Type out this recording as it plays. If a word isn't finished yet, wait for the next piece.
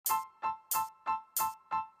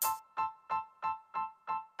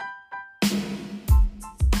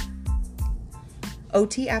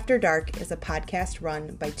OT After Dark is a podcast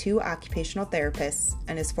run by two occupational therapists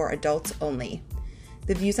and is for adults only.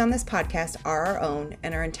 The views on this podcast are our own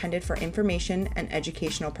and are intended for information and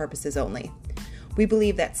educational purposes only. We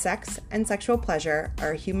believe that sex and sexual pleasure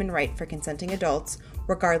are a human right for consenting adults,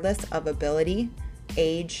 regardless of ability,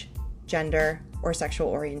 age, gender, or sexual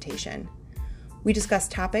orientation. We discuss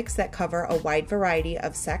topics that cover a wide variety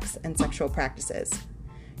of sex and sexual practices.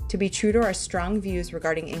 To be true to our strong views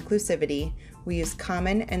regarding inclusivity, we use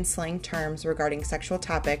common and slang terms regarding sexual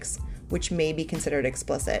topics, which may be considered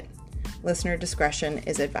explicit. Listener discretion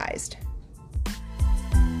is advised.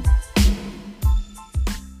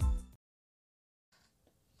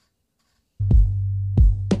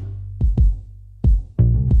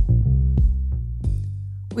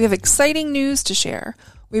 We have exciting news to share.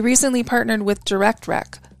 We recently partnered with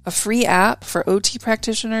DirectRec, a free app for OT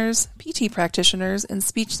practitioners, PT practitioners, and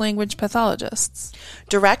speech-language pathologists.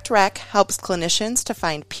 DirectRec helps clinicians to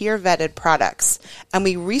find peer-vetted products, and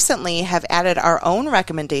we recently have added our own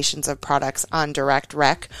recommendations of products on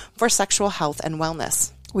DirectRec for sexual health and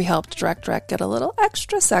wellness. We helped DirectRec get a little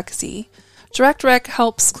extra sexy. DirectRec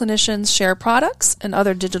helps clinicians share products and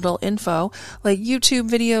other digital info like YouTube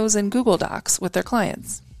videos and Google Docs with their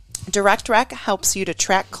clients. DirectRec helps you to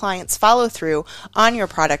track clients' follow-through on your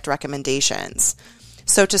product recommendations.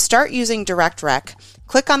 So to start using DirectRec,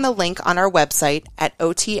 click on the link on our website at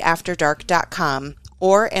otafterdark.com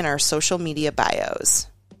or in our social media bios.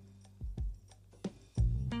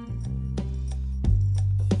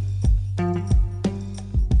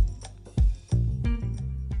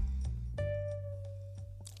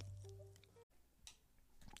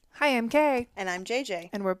 Hi, I'm Kay. And I'm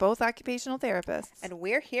JJ. And we're both occupational therapists. And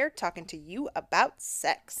we're here talking to you about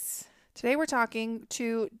sex. Today we're talking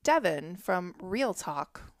to Devin from Real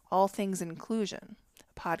Talk, All Things Inclusion,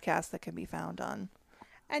 a podcast that can be found on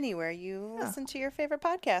anywhere you listen to your favorite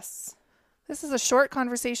podcasts. This is a short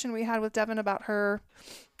conversation we had with Devin about her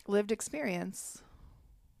lived experience.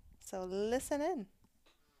 So listen in.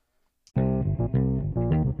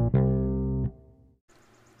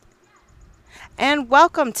 And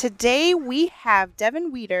welcome. Today we have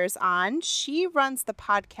Devin Wieters on. She runs the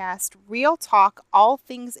podcast Real Talk, All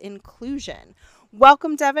Things Inclusion.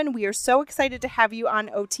 Welcome, Devin. We are so excited to have you on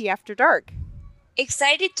OT After Dark.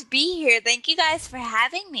 Excited to be here. Thank you guys for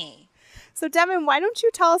having me. So, Devin, why don't you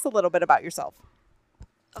tell us a little bit about yourself?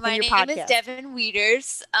 My name is Devin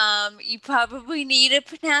Wieters. You probably need a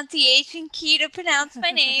pronunciation key to pronounce my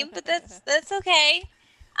name, but that's okay.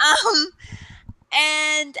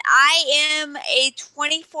 And I am a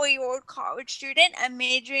 24-year-old college student. I'm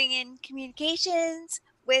majoring in communications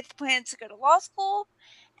with plans to go to law school.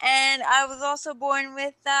 And I was also born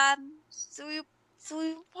with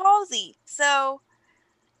cerebral palsy. So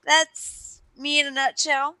that's me in a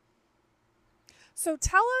nutshell. So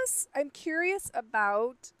tell us, I'm curious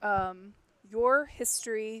about your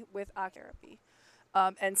history with therapy,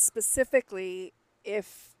 and specifically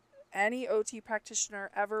if any OT practitioner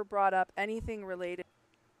ever brought up anything related to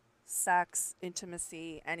sex,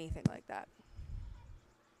 intimacy, anything like that.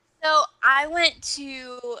 So I went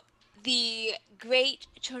to the Great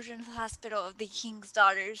Children's Hospital of the King's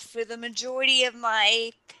Daughters for the majority of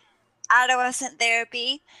my adolescent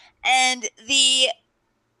therapy, and the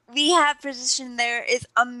rehab physician there is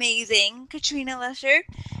amazing, Katrina Lesher.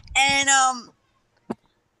 And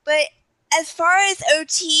but as far as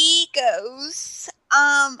OT goes,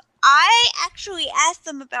 I actually asked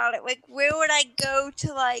them about it. Like, where would I go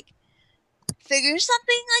to, like, figure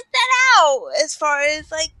something like that out as far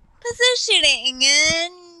as, like, positioning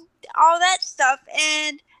and all that stuff.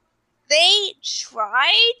 And they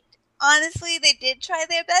tried. Honestly, they did try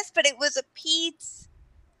their best, but it was a peds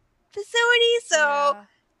facility, so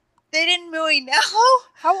they didn't really know.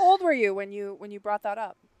 How old were you when you brought that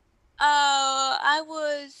up? I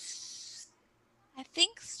was, I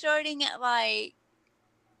think, starting at, like,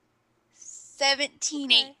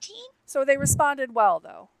 17, 18. So they responded well,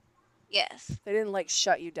 though. Yes. They didn't, like,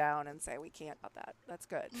 shut you down and say, we can't about that. That's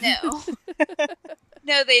good. No.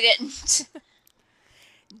 No, they didn't.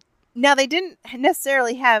 Now, they didn't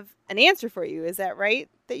necessarily have an answer for you. Is that right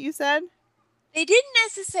that you said? They didn't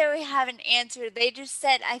necessarily have an answer. They just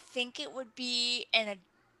said, I think it would be an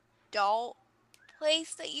adult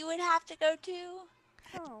place that you would have to go to.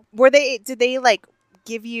 Oh. Did they, like,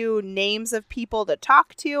 give you names of people to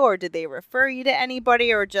talk to, or did they refer you to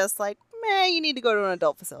anybody, or just like, you need to go to an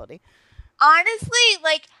adult facility? Honestly,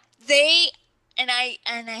 like, and I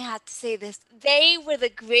have to say this, they were the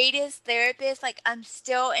greatest therapists. Like, I'm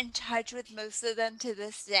still in touch with most of them to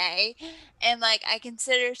this day, and, like, I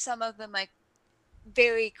consider some of them, like,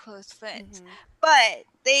 very close friends. Mm-hmm. But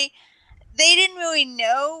they didn't really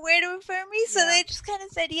know where to refer me, so Yeah. they just kind of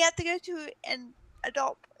said you have to go to an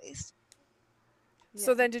adult place.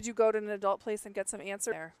 So then did you go to an adult place and get some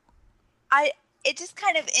answer there? It just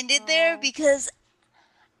kind of ended there because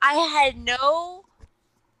I had no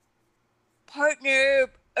partner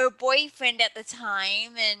or boyfriend at the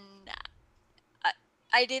time, and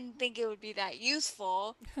I didn't think it would be that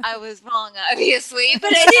useful. I was wrong, obviously,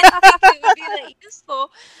 but I didn't think it would be that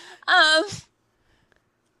useful.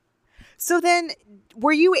 So then,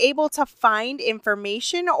 were you able to find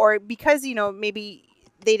information, or because, maybe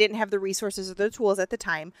they didn't have the resources or the tools at the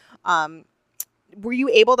time, were you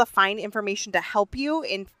able to find information to help you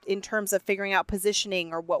in terms of figuring out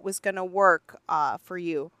positioning or what was going to work for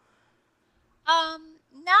you?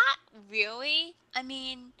 Not really. I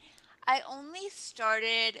mean, I only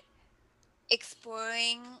started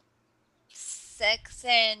exploring sex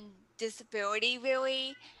and disability,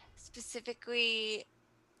 really, specifically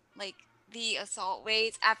like the assault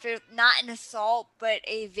rates after not an assault, but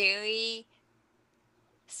a very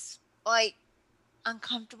like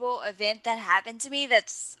uncomfortable event that happened to me.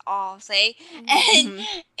 That's all I'll say. Mm-hmm.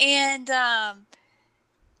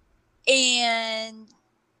 And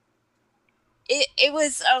it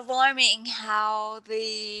was alarming how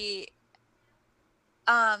the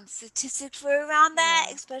statistics were around that,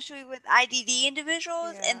 especially with IDD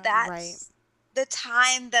individuals, and that's the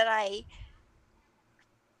time that I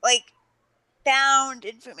found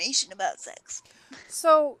information about sex.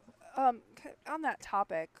 So, on that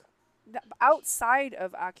topic, outside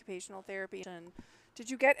of occupational therapy, did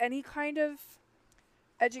you get any kind of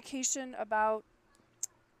education about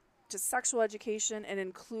just sexual education and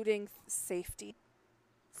including safety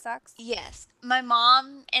sex? Yes. My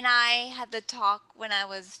mom and I had the talk when I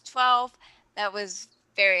was 12. That was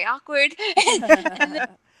very awkward. and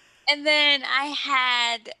then I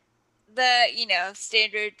had the,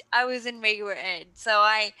 standard, I was in regular ed. So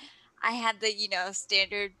I had the,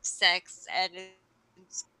 standard sex ed.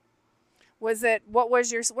 What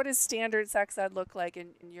does standard sex ed look like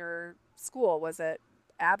in your school? Was it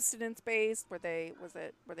abstinence based? Were they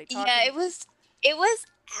talking? Yeah, it was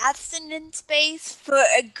abstinence based for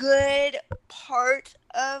a good part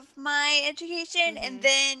of my education, and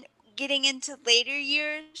then getting into later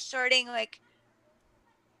years, starting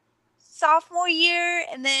sophomore year,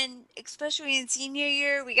 and then especially in senior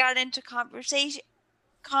year, we got into contraceptions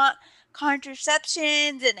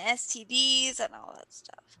and STDs and all that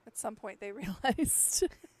stuff. At some point, they realized that's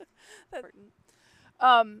important.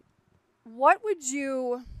 What would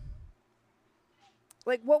you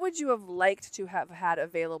What would you have liked to have had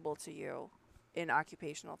available to you in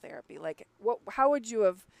occupational therapy? How would you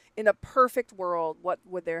have, in a perfect world, what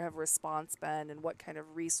would there have response been, and what kind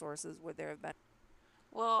of resources would there have been?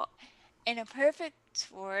 Well, in a perfect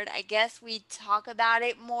world, I guess we talk about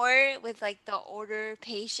it more with the older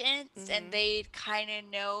patients, and they'd kind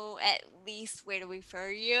of know at least where to refer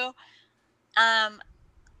you.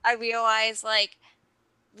 I realize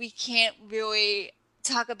we can't really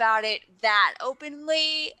talk about it that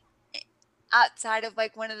openly outside of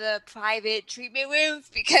one of the private treatment rooms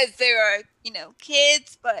because there are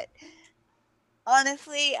kids, but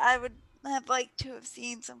honestly I would have liked to have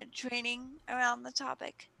seen some training around the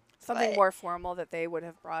topic. Something more formal that they would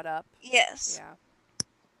have brought up. Yes. Yeah.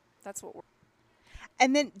 That's what we're.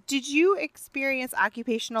 And then, did you experience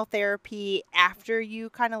occupational therapy after you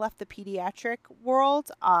kind of left the pediatric world?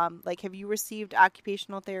 Have you received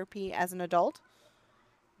occupational therapy as an adult?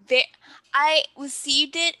 I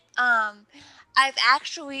received it. I've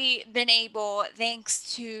actually been able,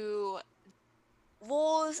 thanks to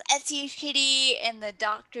Wolves at CHKD and the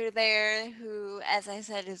doctor there, who, as I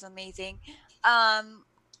said, is amazing,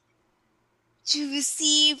 to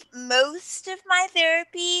receive most of my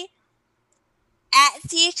therapy at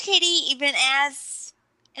CHKD, even as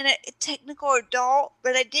a technical adult.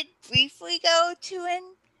 But I did briefly go to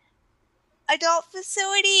an adult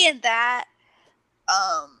facility, and that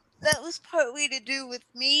was partly to do with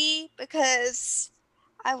me because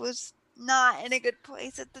I was not in a good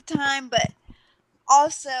place at the time, but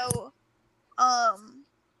also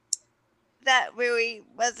that really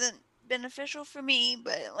wasn't beneficial for me.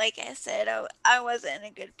 But like I said, I wasn't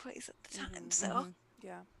in a good place at the time. So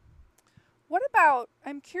yeah. What about,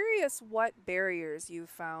 I'm curious what barriers you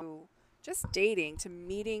found just dating to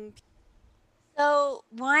meeting. So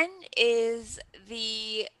one is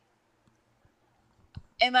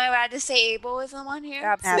am I allowed to say ableism on here?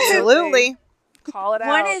 Absolutely. Call it out.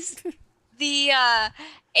 One is the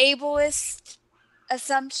ableist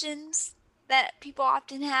assumptions that people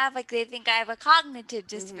often have. They think I have a cognitive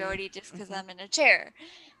disability just because I'm in a chair.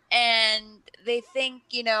 And they think,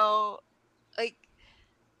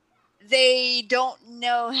 they don't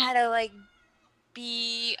know how to like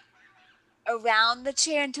be around the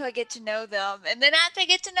chair until I get to know them, and then after I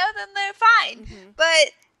get to know them, they're fine.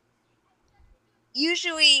 But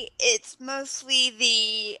usually it's mostly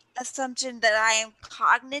the assumption that I am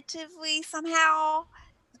cognitively somehow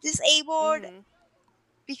disabled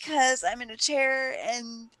because I'm in a chair,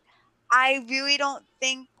 and I really don't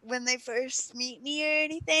think when they first meet me or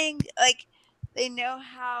anything, like, they know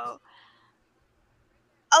how.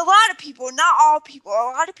 A lot of people, not all people,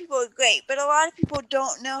 a lot of people are great, but a lot of people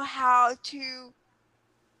don't know how to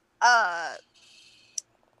uh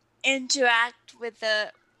interact with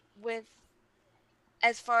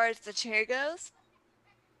as far as the chair goes.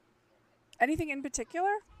 Anything in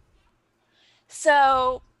particular?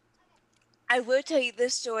 So I will tell you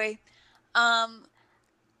this story. Um,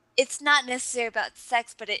 it's not necessarily about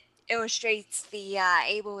sex, but it illustrates the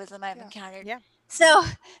ableism I've encountered. Yeah. So,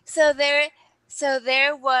 so there, so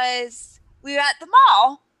there was. We were at the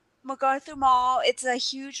mall, MacArthur Mall. It's a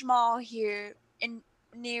huge mall here in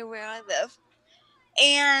near where I live,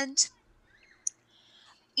 and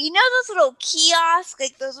you know those little kiosks,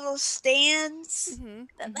 like those little stands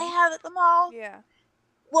that they have at the mall. Yeah.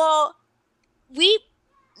 Well,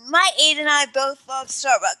 my aide and I both love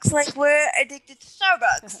Starbucks. Like, we're addicted to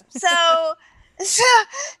Starbucks. So,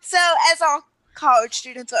 so as all college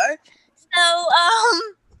students are. So,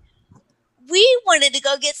 we wanted to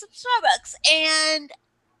go get some Starbucks, and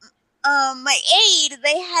my aide,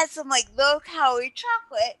 they had some like low calorie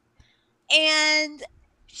chocolate, and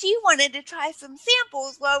she wanted to try some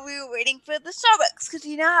samples while we were waiting for the Starbucks, because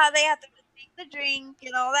you know how they have to make the drink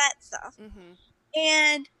and all that stuff.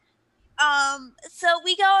 And so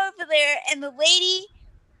we go over there, and the lady,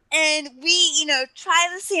 and we, try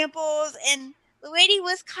the samples, and the lady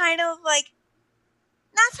was kind of like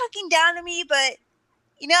not talking down to me, but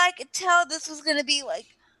I could tell this was gonna be like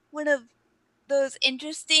one of those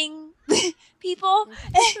interesting people.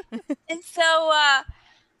 And so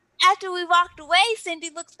after we walked away, Cindy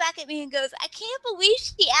looks back at me and goes, "I can't believe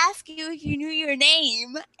she asked you if you knew your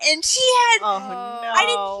name." And she had, I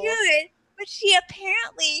didn't hear it, but she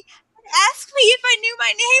apparently asked me if I knew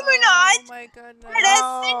my name or not. Oh my goodness. And I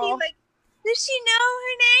asked Cindy, like, does she know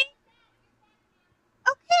her name?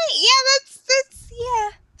 Okay, yeah, that's yeah.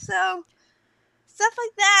 So stuff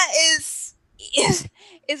like that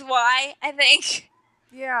is why, I think.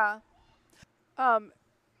 Yeah.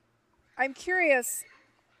 I'm curious,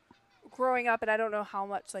 growing up, and I don't know how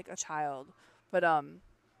much like a child, but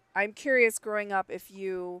I'm curious growing up if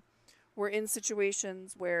you were in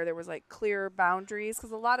situations where there was like clear boundaries,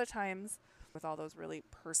 because a lot of times with all those really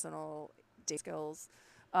personal date skills,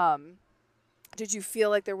 did you feel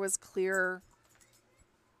like there was clear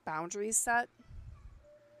boundaries set?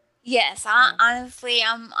 Yes, honestly,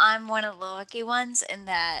 I'm one of the lucky ones in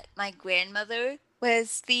that my grandmother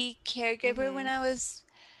was the caregiver when I was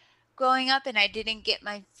growing up, and I didn't get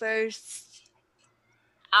my first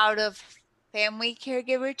out of family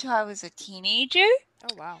caregiver till I was a teenager.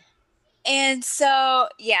 Oh wow. And so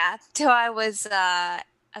yeah, till I was a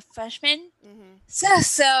freshman.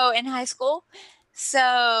 So in high school.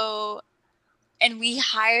 So, and we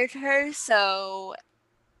hired her, so,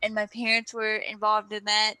 and my parents were involved in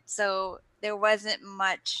that, so there wasn't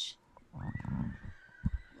much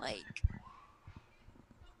like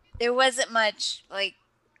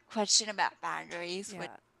question about boundaries. Yeah.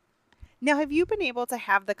 Now, have you been able to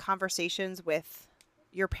have the conversations with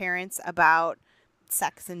your parents about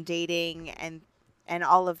sex and dating and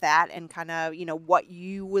all of that, and kind of, what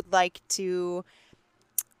you would like to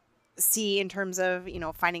see in terms of,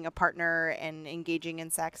 finding a partner and engaging in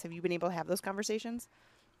sex? Have you been able to have those conversations?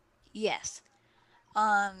 Yes.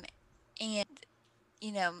 And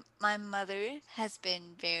my mother has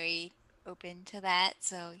been very open to that,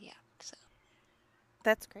 so yeah. So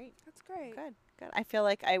That's great. That's great. Good. I feel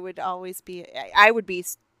like I would always be, I would be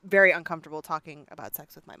very uncomfortable talking about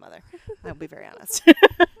sex with my mother. I'll be very honest.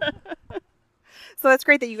 So that's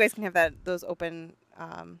great that you guys can have those open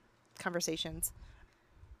conversations.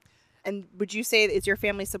 And would you say, is your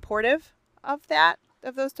family supportive of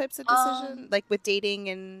those types of decisions, like with dating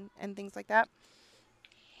and things like that?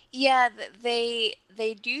 yeah, they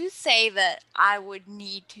do say that I would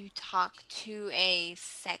need to talk to a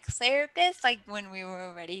sex therapist, like when we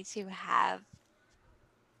were ready to have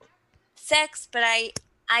sex, but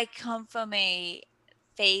I come from a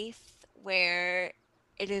faith where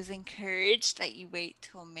it is encouraged that you wait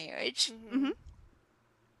till marriage.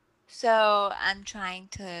 So I'm trying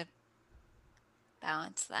to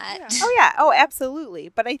balance that. Yeah. Oh yeah. Oh, absolutely.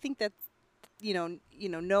 But I think that,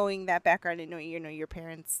 knowing that background and knowing, your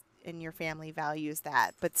parents, and your family values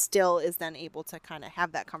that, but still is then able to kind of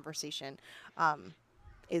have that conversation,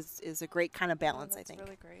 is a great kind of balance, I think.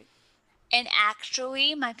 Really great. And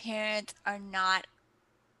actually, my parents are not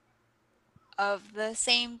of the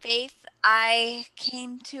same faith. I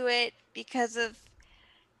came to it because of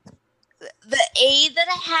the aide that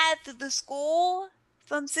I had through the school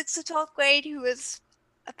from 6th to 12th grade, who was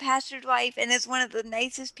a pastor's wife and is one of the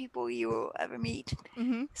nicest people you will ever meet.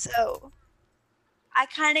 Mm-hmm. So I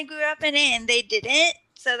kind of grew up in it and they didn't.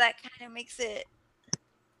 So that kind of makes it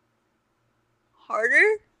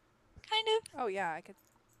harder, kind of. Oh yeah, I could.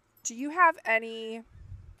 Do you have any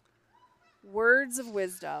words of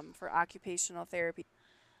wisdom for occupational therapy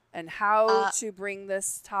and how to bring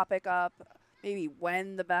this topic up? Maybe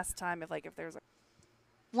when the best time, if there's a...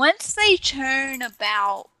 Once they turn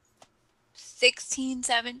about 16,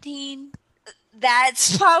 17,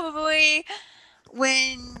 that's probably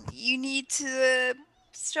when you need to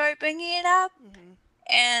start bringing it up.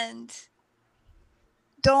 And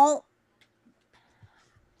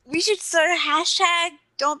we should start a hashtag,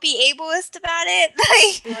 don't be ableist about it.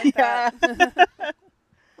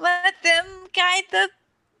 Let them guide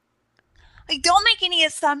don't make any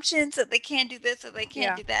assumptions that they can't do this or they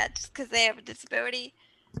can't do that just because they have a disability.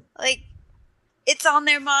 It's on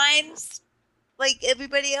their minds like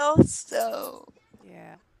everybody else, so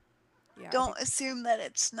don't assume that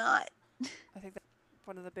it's not. I think that's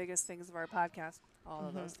one of the biggest things of our podcast. All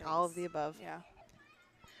of those things. All of the above. Yeah.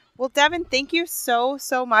 Well, Devin, thank you so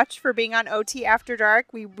much for being on OT After Dark.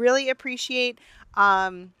 We really appreciate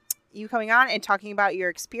you coming on and talking about your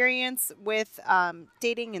experience with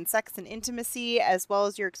dating and sex and intimacy, as well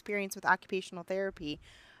as your experience with occupational therapy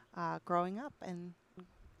growing up and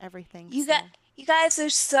everything. You guys are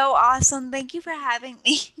so awesome. Thank you for having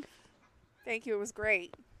me. Thank you. It was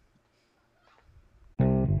great.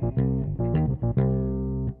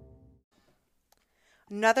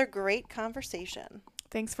 Another great conversation.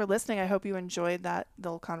 Thanks for listening. I hope you enjoyed that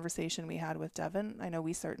little conversation we had with Devin. I know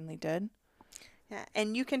we certainly did. Yeah,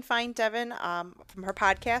 and you can find Devin from her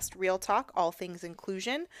podcast, Real Talk, All Things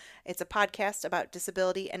Inclusion. It's a podcast about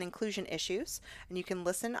disability and inclusion issues, and you can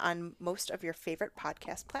listen on most of your favorite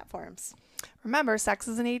podcast platforms. Remember, sex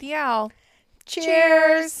is an ADL.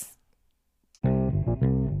 Cheers!